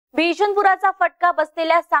भीषण पुराचा फटका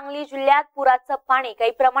बसलेल्या सांगली जिल्ह्यात पुराचं पाणी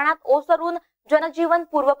काही प्रमाणात ओसरून जनजीवन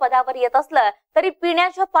पूर्वपदावर येत असलं तरी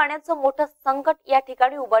पिण्याच्या पाण्याचं मोठं संकट या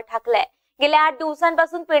ठिकाणी उभं ठाकलंय। गेल्या 8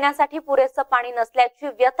 दिवसांपासून पिण्यासाठी पुरेसं पाणी नसल्याची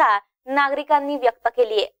व्यथा नागरिकांनी व्यक्त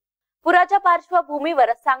केली आहे। पुराच्या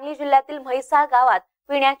पार्श्वभूमीवर सांगली जिल्ह्यातील म्हैसाळ गावात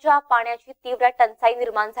पिण्याच्या पाण्याची तीव्र टंचाई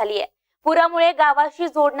निर्माण झाली आहे। पुरामुळे गावाशी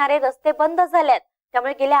जोडणारे रस्ते बंद झालेत,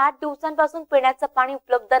 त्यामुळे गेल्या 8 दिवसांपासून पिण्याचं पाणी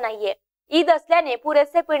उपलब्ध नाहीये। ईद असल्याने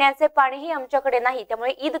पुरेसे पिण्याचे पाणीही आमच्याकडे नाही,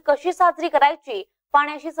 त्यामुळे ईद कशी साजरी करायची,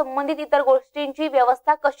 पाण्याशी संबंधित इतर गोष्टींची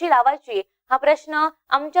व्यवस्था कशी लावायची हा प्रश्न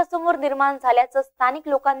आमच्या समोर निर्माण झाल्याचं स्थानिक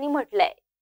लोकांनी म्हटलंय।